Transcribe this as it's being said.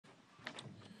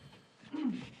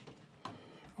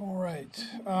All right.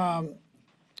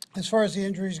 As far as the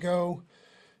injuries go,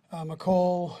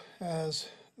 McCole has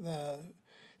the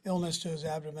illness to his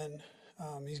abdomen.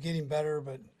 He's getting better,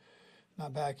 but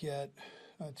not back yet.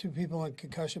 Two people in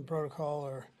concussion protocol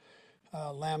are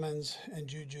Lamons and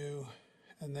Juju,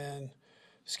 and then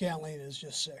Scantling is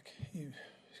just sick. He's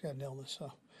got an illness.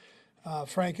 So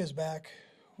Frank is back,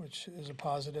 which is a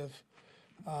positive.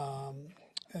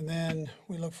 And then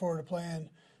we look forward to playing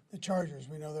the Chargers.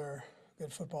 We know they're a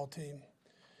good football team.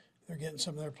 They're getting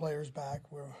some of their players back.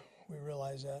 We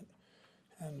realize that,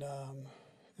 and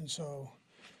so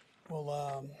we'll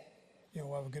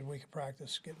we'll have a good week of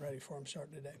practice, getting ready for them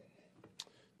starting today.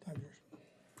 Time yours.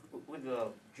 With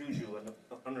Juju and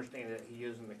understanding that he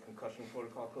is in the concussion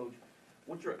protocol, Coach,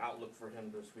 what's your outlook for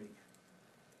him this week?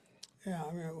 Yeah,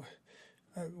 I mean,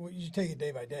 you take it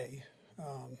day by day,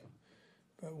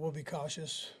 but we'll be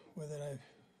cautious with it.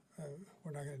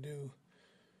 We're not going to do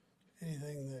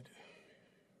anything that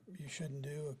you shouldn't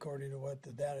do according to what the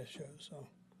data shows, so,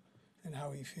 and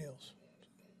how he feels.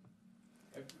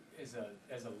 As a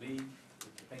league,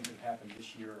 with the things that happened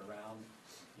this year around,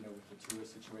 with the Tua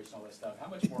situation, all that stuff, how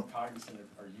much more cognizant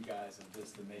are you guys of this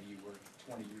than maybe you were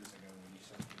 20 years ago when you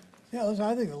started doing this? Yeah, listen,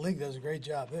 I think the league does a great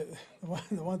job. The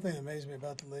one thing that amazes me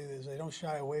about the league is they don't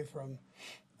shy away from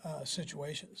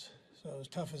situations. So as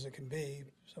tough as it can be,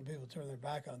 some people turn their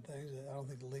back on things. I don't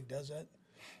think the league does that.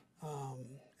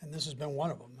 And this has been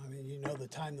one of them. I mean, the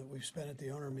time that we've spent at the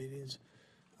owner meetings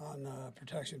on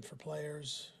protection for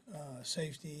players,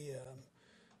 safety,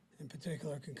 in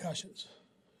particular concussions,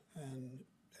 and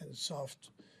soft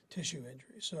tissue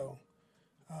injuries. So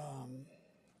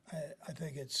I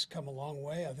think it's come a long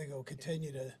way. I think it will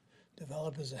continue to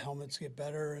develop as the helmets get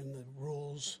better and the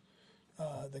rules,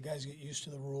 the guys get used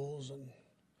to the rules and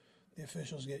the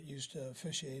officials get used to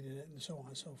officiating it and so on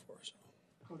and so forth. So.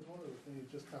 Coach, one of the things,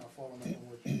 just kind of following up on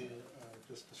what you were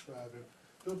just describing,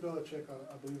 Bill Belichick,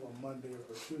 I believe on Monday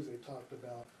or Tuesday, talked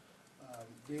about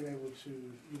being able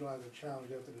to utilize a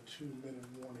challenge after the 2-minute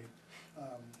warning.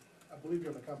 I believe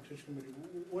you're on the competition committee.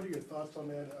 What are your thoughts on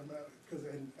that? Because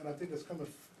and I think it's coming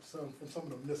from some of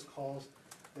the missed calls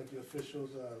that the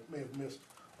officials may have missed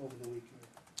over the weekend.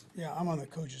 Yeah, I'm on the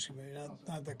coaches committee,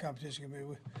 not the competition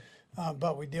committee,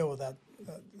 but we deal with that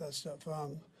stuff.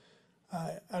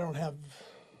 I don't have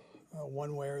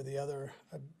one way or the other.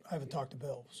 I haven't talked to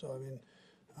Bill, so I mean,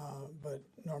 but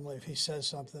normally if he says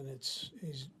something,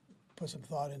 he's put some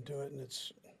thought into it, and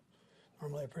it's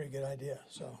normally a pretty good idea.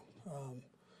 So,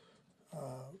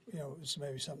 it's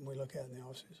maybe something we look at in the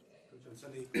offseason. On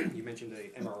Sunday, you mentioned a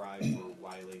MRI for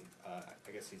Wiley.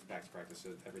 I guess he's back to practice,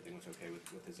 so everything was okay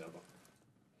with his elbow.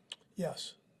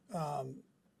 Yes,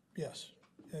 yes.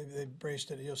 They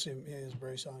braced it. You'll see him. He has a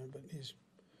brace on it, but he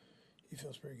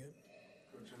feels pretty good.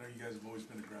 Coach, I know you guys have always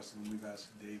been aggressive, and we've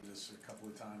asked Dave this a couple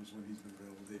of times when he's been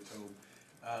available. Dave told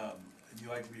you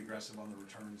like to be aggressive on the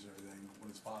returns and everything when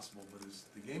it's possible, but is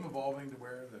the game evolving to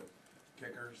where the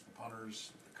kickers, the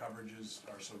punters, the coverages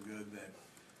are so good that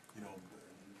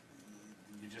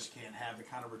you just can't have the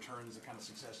kind of returns, the kind of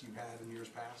success you've had in years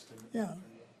past? Yeah,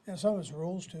 some of it's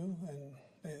rules too, and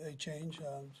they change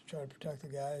to try to protect the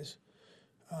guys.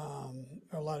 There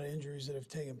are a lot of injuries that have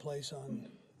taken place in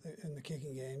the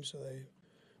kicking game, so they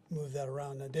move that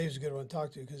around. Now, Dave's a good one to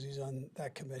talk to because he's on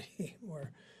that committee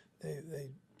where they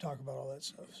talk about all that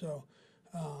stuff. So,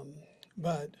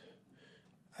 but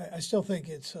I still think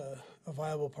it's a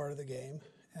viable part of the game,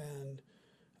 and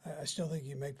I still think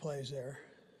you make plays there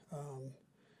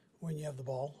when you have the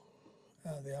ball,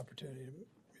 the opportunity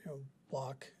to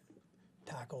block,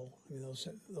 tackle. I mean,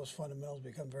 those fundamentals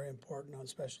become very important on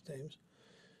special teams.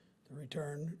 The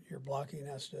return, your blocking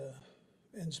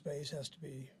in space has to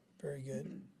be very good.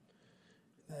 Mm-hmm.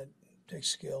 That takes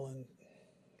skill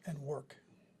and work.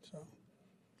 So,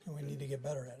 and we need to get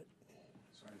better at it.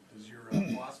 Sorry, does your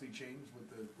philosophy change with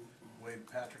the way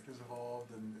Patrick has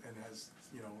evolved and as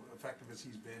effective as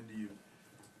he's been? Do you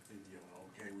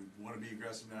okay, we want to be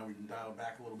aggressive now, we can dial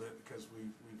back a little bit because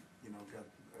we've got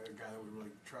a guy that we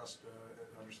really trust at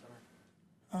under center?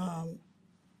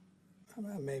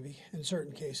 Maybe in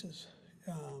certain cases.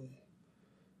 I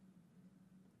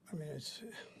mean, it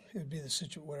would be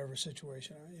whatever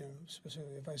situation.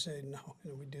 Specifically, if I say no,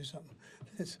 we do something,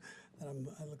 then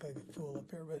I look like a fool up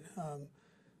here.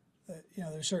 But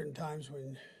there's certain times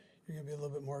when you're going to be a little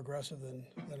bit more aggressive than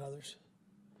others.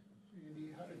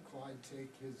 Andy, how did Clyde take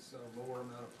his lower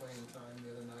amount of playing time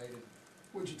the other night? And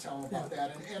what did you tell him about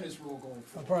that and his role going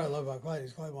forward? What I love about Clyde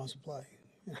is Clyde wants to play.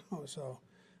 So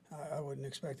I wouldn't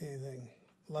expect anything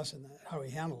less than that. How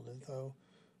he handled it, though,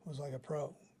 was like a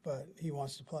pro. But he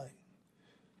wants to play.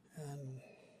 And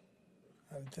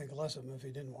would think less of him if he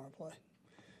didn't want to play.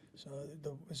 So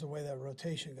it's the way that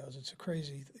rotation goes. It's a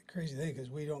crazy thing because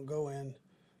we don't go in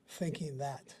thinking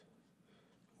that.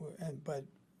 But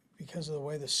because of the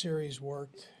way the series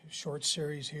worked, short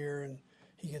series here, and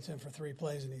he gets in for 3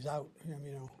 plays and he's out.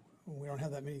 You know, we don't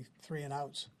have that many 3 and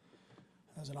outs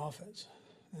as an offense,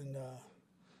 and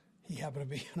he happened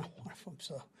to be one of them.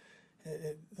 So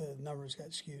the numbers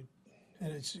got skewed,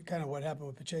 and it's kind of what happened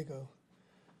with Pacheco.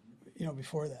 You know,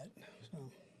 before that.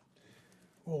 So,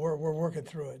 well, we're working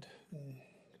through it, and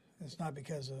it's not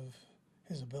because of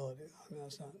his ability. I mean,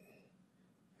 that's not.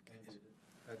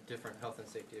 A different health and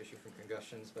safety issue from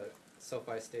concussions, but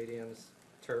SoFi Stadium's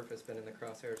turf has been in the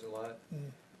crosshairs a lot.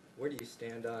 Where do you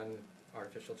stand on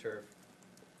artificial turf,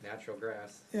 natural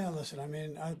grass? Yeah, listen. I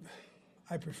mean,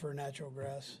 I prefer natural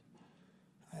grass.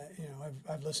 You know,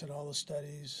 I've listened to all the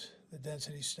studies, the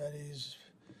density studies.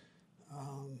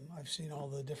 I've seen all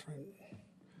the different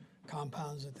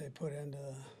compounds that they put into.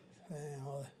 You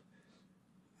know,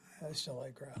 I still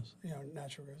like grass. You know,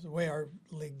 natural grass. The way our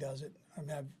league does it. I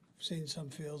mean, I've seen some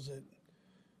fields that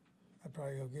I'd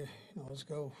probably go get. You know, let's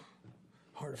go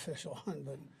artificial on.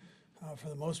 But for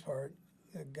the most part,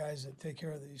 the guys that take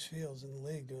care of these fields in the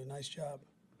league do a nice job.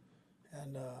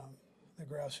 And the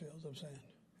grass fields, I'm saying,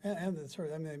 and the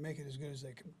turf. I mean, they make it as good as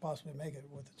they can possibly make it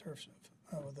with the turf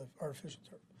stuff, with the artificial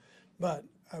turf. But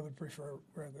I would prefer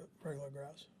regular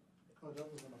grass. Coach, I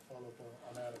was going to follow up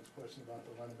on Adam's question about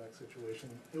the running back situation.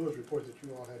 It was reported that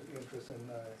you all had interest in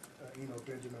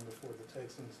Benjamin before the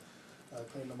Texans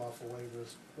cleaned them off of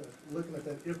waivers. But looking at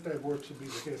that, if that were to be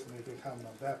the case, and they can comment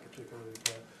on that particularly,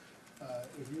 but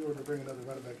if you were to bring another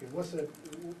running back in, what's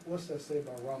that say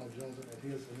about Ronald Jones and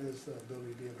his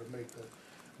ability to be able to make the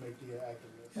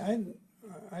active list? Yeah,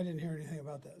 I didn't hear anything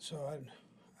about that, so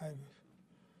I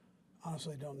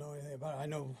honestly don't know anything about it. I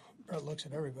know Brett looks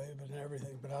at everybody, but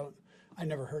everything, but I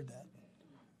never heard that.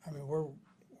 I mean,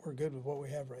 we're good with what we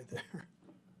have right there.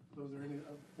 So is there any,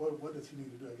 what does he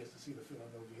need to do, I guess, to see the field?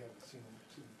 I know we haven't seen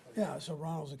him play. Yeah, so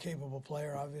Ronald's a capable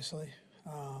player, obviously.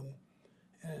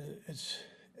 And it's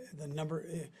the number,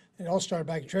 it all started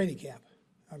back in training camp.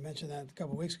 I mentioned that a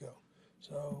couple of weeks ago.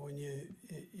 So when you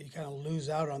kind of lose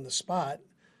out on the spot,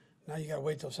 now you got to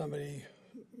wait till somebody,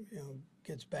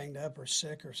 gets banged up or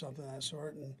sick or something of that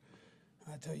sort, and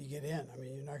until you get in. I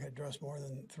mean, you're not going to dress more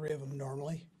than 3 of them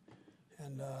normally.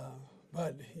 And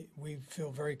but we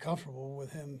feel very comfortable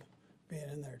with him being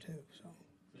in there too. So.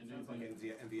 It sounds like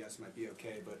MVS might be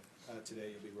okay, but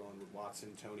today you'll be rolling with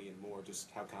Watson, Tony, and Moore. Just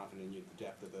how confident are you in the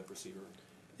depth of the receiver?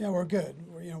 Yeah, we're good.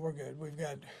 We're good. We've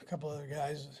got a couple other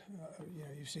guys.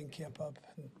 You've seen Kemp up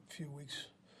in a few weeks.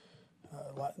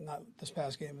 Not this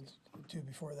past game, but 2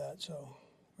 before that. So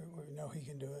we know he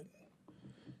can do it.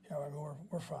 Yeah, I mean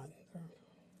we're fine.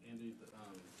 Andy,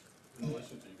 in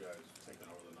relation to you guys taking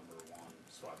over the number 1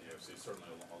 spot in the AFC, certainly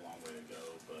a long way to go,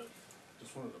 but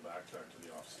just wanted to backtrack to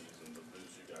the offseason, the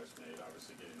moves you guys made,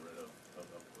 obviously getting rid of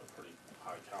a pretty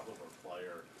high caliber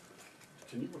player.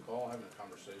 Can you recall having a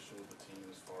conversation with the team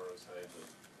as far as, hey,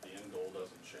 the end goal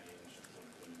doesn't change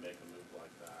when you make a move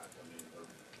like that? I mean, or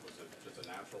was it just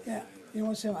a natural thing? You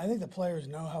know what, Sam? I think the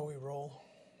players know how we roll,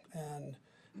 and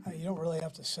you don't really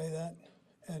have to say that.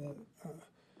 And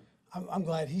I'm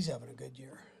glad he's having a good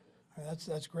year. I mean,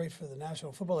 that's great for the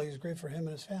National Football League. It's great for him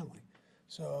and his family.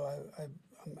 So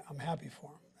I'm happy for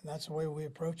him, and that's the way we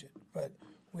approach it. But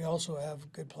we also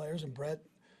have good players, and Brett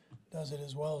does it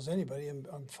as well as anybody.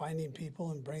 I'm finding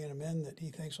people and bringing them in that he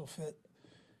thinks will fit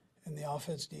in the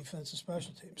offense, defense, and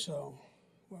special teams. So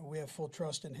we have full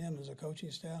trust in him as a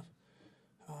coaching staff.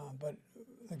 But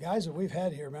the guys that we've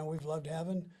had here, man, we've loved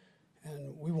having,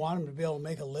 and we want them to be able to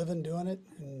make a living doing it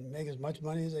and make as much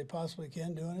money as they possibly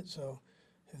can doing it. So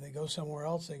if they go somewhere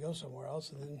else, they go somewhere else,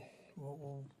 and then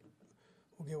we'll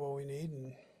get what we need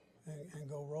and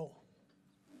go roll.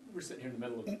 We're sitting here in the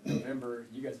middle of November.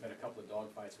 You guys have had a couple of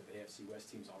dogfights with AFC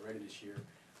West teams already this year.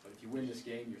 But if you win this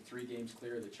game, you're 3 games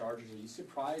clear of the Chargers. Are you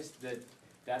surprised that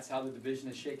that's how the division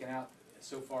is shaken out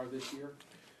so far this year?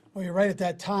 Well, you're right at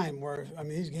that time where, I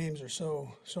mean, these games are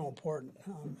so important.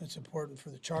 It's important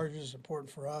for the Chargers, it's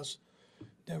important for us,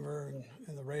 Denver,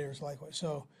 and the Raiders likewise.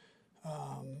 So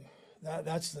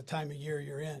that's the time of year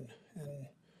you're in. And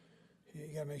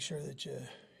you got to make sure that you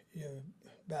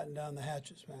batten down the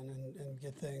hatches, man, and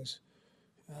get things,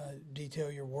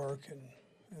 detail your work,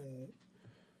 and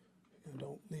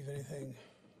don't leave anything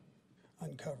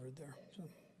uncovered there. So.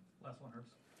 Last one, Herbs.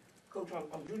 Coach,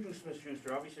 on Juju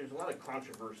Smith-Schuster, obviously there's a lot of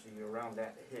controversy around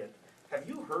that hit. Have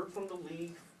you heard from the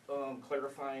league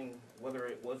clarifying whether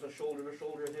it was a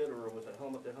shoulder-to-shoulder hit or was it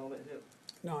helmet-to-helmet hit?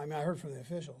 No, I mean, I heard from the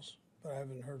officials, but I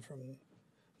haven't heard from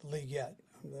the league yet.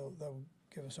 They'll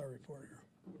give us our report here.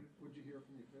 What'd you hear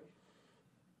from the official?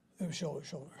 It was shoulder to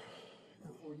shoulder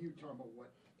Or you talking about what?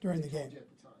 during they the told game. you at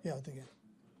the time? Yeah, at the game.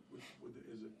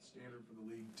 Is it standard for the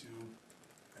league to,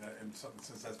 and something,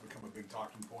 since that's become a big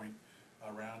talking point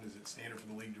around, is it standard for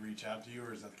the league to reach out to you,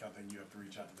 or is that the kind of thing you have to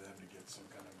reach out to them to get some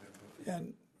kind of input?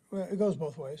 And well, it goes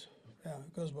both ways. Yeah,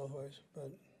 it goes both ways.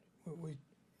 But we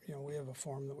we have a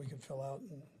form that we can fill out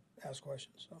and ask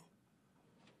questions. So.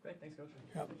 Great, thanks, Coach.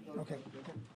 Yeah. Okay.